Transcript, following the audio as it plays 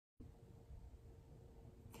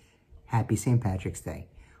Happy St. Patrick's Day.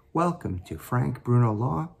 Welcome to Frank Bruno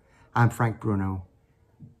Law. I'm Frank Bruno,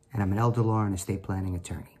 and I'm an elder law and estate planning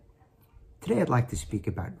attorney. Today I'd like to speak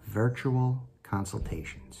about virtual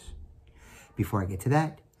consultations. Before I get to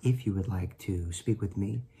that, if you would like to speak with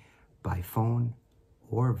me by phone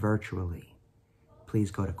or virtually,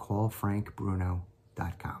 please go to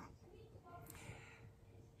callfrankbruno.com.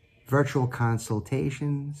 Virtual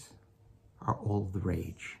consultations are all the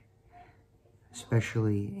rage,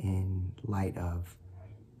 especially in light of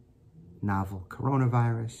novel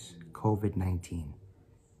coronavirus, COVID-19.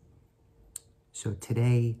 So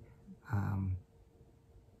today,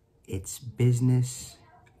 it's business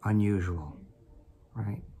unusual,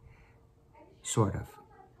 right? Sort of.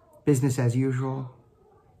 Business as usual,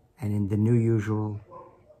 and in the new usual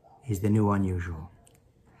is the new unusual.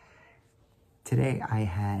 Today I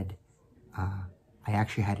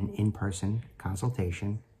actually had an in-person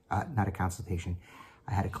consultation, not a consultation.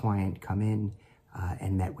 I had a client come in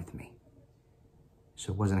and met with me.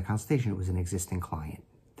 So it wasn't a consultation, it was an existing client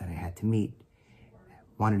that I had to meet,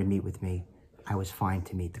 wanted to meet with me. I was fine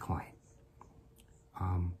to meet the client.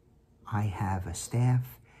 I have a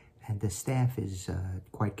staff, and the staff is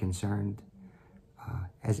quite concerned,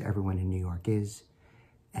 as everyone in New York is,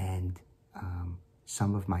 and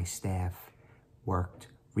some of my staff worked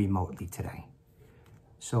remotely today.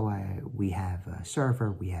 So we have a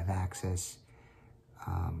server, we have access,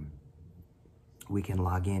 we can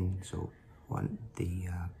log in. So the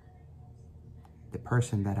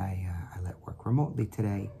person that I let work remotely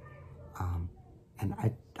today, and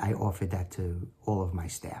I offered that to all of my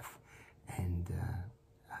staff, and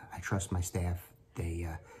I trust my staff. They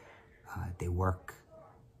work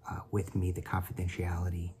with me. The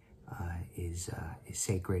confidentiality is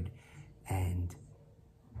sacred, and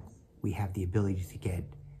we have the ability to get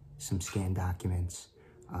some scanned documents,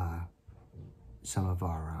 some of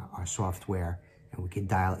our software, and we can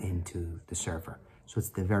dial into the server. So it's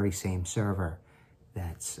the very same server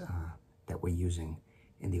that we're using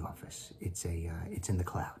in the office. It's in the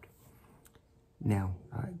cloud. Now,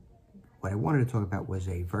 what I wanted to talk about was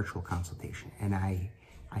a virtual consultation, and I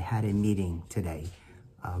had a meeting today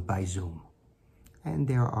by Zoom, and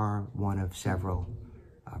there are one of several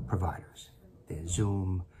providers. There's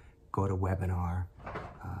Zoom, GoToWebinar,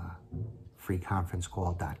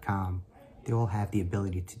 freeconferencecall.com. They all have the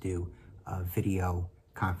ability to do video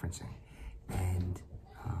conferencing, and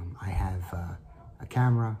I have a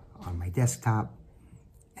camera on my desktop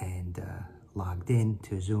and logged in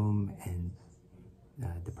to Zoom, and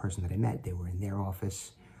the person that I met, they were in their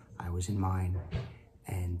office, I was in mine,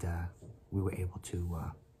 and we were able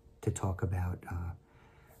to talk about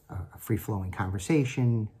a free-flowing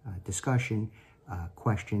conversation, discussion.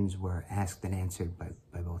 Questions were asked and answered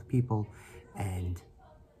by both people, and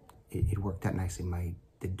it worked out nicely.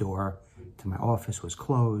 The door to my office was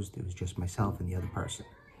closed. It was just myself and the other person.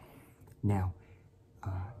 Now,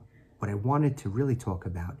 what I wanted to really talk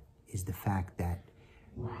about is the fact that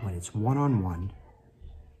when it's one-on-one,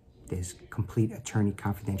 there's complete attorney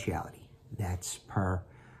confidentiality. That's per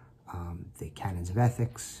the canons of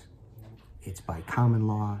ethics. It's by common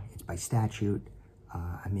law. It's by statute.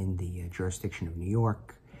 I'm in the jurisdiction of New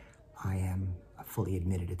York. I am a fully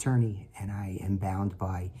admitted attorney, and I am bound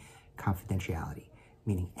by confidentiality,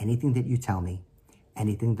 meaning anything that you tell me,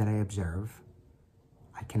 anything that I observe,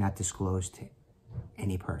 I cannot disclose to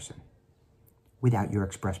any person without your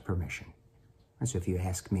express permission. And so if you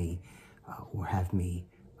ask me or have me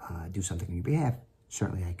do something on your behalf,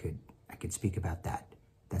 certainly I could speak about that.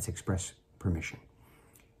 That's express permission.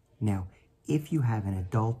 Now, if you have an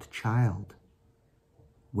adult child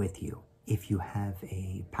with you, if you have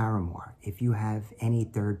a paramour, if you have any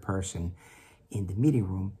third person in the meeting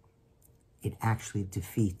room, it actually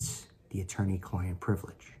defeats the attorney-client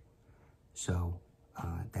privilege. So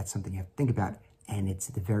that's something you have to think about, and it's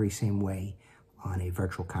the very same way on a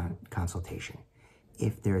virtual consultation.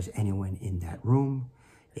 If there's anyone in that room,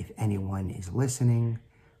 if anyone is listening,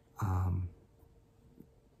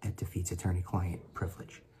 that defeats attorney-client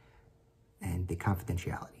privilege and the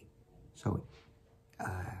confidentiality. So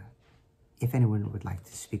if anyone would like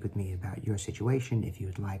to speak with me about your situation, if you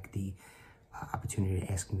would like the opportunity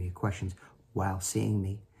to ask me questions while seeing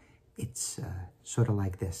me, it's sort of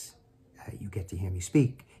like this. You get to hear me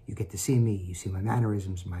speak, you get to see me, you see my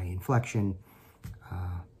mannerisms, my inflection,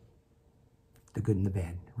 the good and the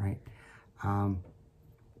bad, right?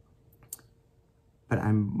 But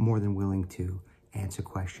I'm more than willing to answer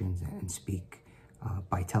questions and speak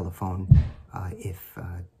by telephone if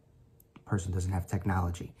the person doesn't have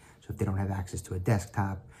technology. So if they don't have access to a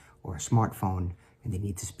desktop or a smartphone and they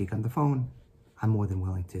need to speak on the phone, I'm more than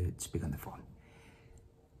willing to speak on the phone.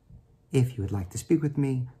 If you would like to speak with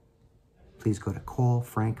me, please go to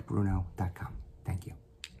callfrankbruno.com.